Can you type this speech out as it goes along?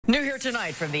New here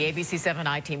tonight from the ABC 7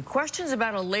 I-Team. Questions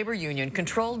about a labor union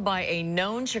controlled by a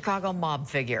known Chicago mob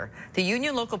figure. The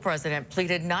union local president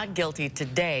pleaded not guilty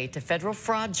today to federal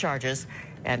fraud charges.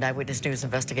 And Eyewitness News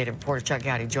investigative reporter Chuck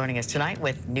Gowdy joining us tonight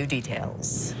with new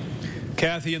details.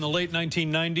 Kathy, in the late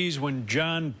 1990s, when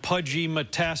John Pudgy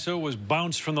Matassa was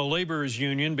bounced from the laborers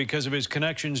union because of his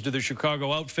connections to the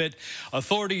Chicago outfit,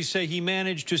 authorities say he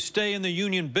managed to stay in the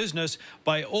union business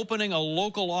by opening a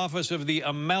local office of the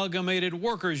Amalgamated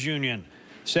Workers Union.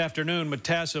 This afternoon,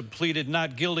 Matassa pleaded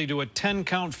not guilty to a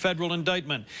 10-count federal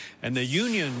indictment, and the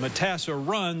union Matassa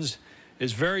runs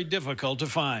is very difficult to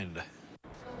find.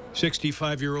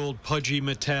 65-year-old Pudgy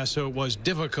Matassa was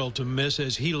difficult to miss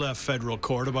as he left federal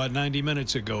court about 90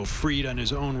 minutes ago, freed on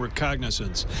his own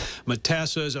recognizance.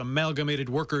 Matassa's Amalgamated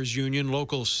Workers Union,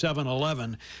 Local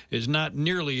 711, is not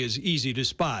nearly as easy to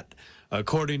spot.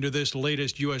 According to this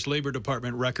latest U.S. Labor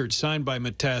Department record signed by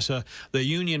Matassa, the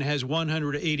union has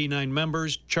 189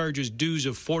 members, charges dues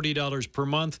of $40 per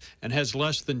month, and has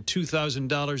less than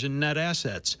 $2,000 in net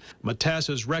assets.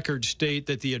 Matassa's records state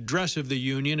that the address of the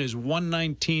union is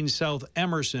 119 South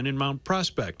Emerson in Mount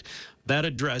Prospect. That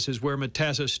address is where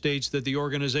Matassa states that the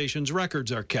organization's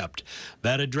records are kept.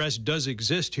 That address does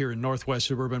exist here in northwest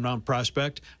suburban Mount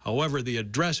Prospect. However, the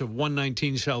address of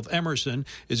 119 South Emerson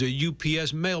is a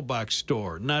UPS mailbox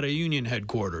store, not a union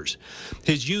headquarters.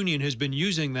 His union has been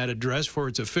using that address for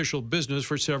its official business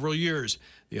for several years.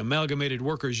 The Amalgamated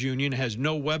Workers Union has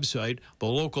no website, the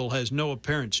local has no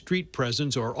apparent street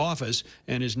presence or office,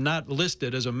 and is not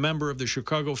listed as a member of the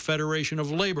Chicago Federation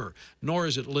of Labor, nor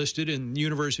is it listed in the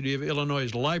University of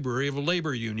Illinois' Library of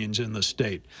Labor Unions in the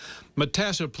state.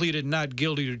 Matassa pleaded not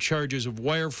guilty to charges of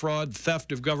wire fraud,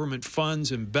 theft of government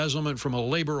funds, embezzlement from a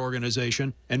labor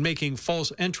organization, and making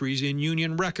false entries in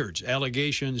union records,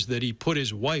 allegations that he put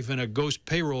his wife in a ghost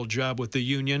payroll job with the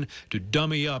union to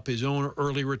dummy up his own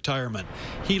early retirement.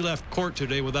 He left court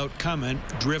today without comment,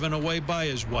 driven away by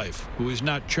his wife, who is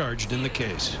not charged in the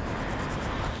case.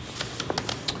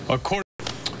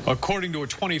 According to a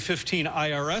 2015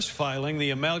 IRS filing, the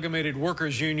Amalgamated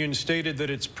Workers Union stated that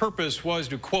its purpose was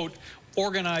to, quote,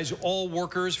 organize all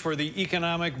workers for the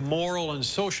economic, moral, and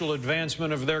social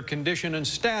advancement of their condition and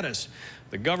status.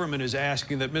 The government is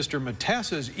asking that Mr.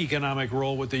 Matassa's economic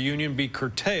role with the union be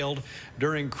curtailed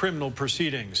during criminal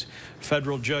proceedings.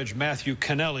 Federal Judge Matthew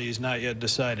Kennelly has not yet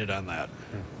decided on that.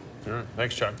 All right.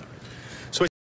 Thanks, Chuck.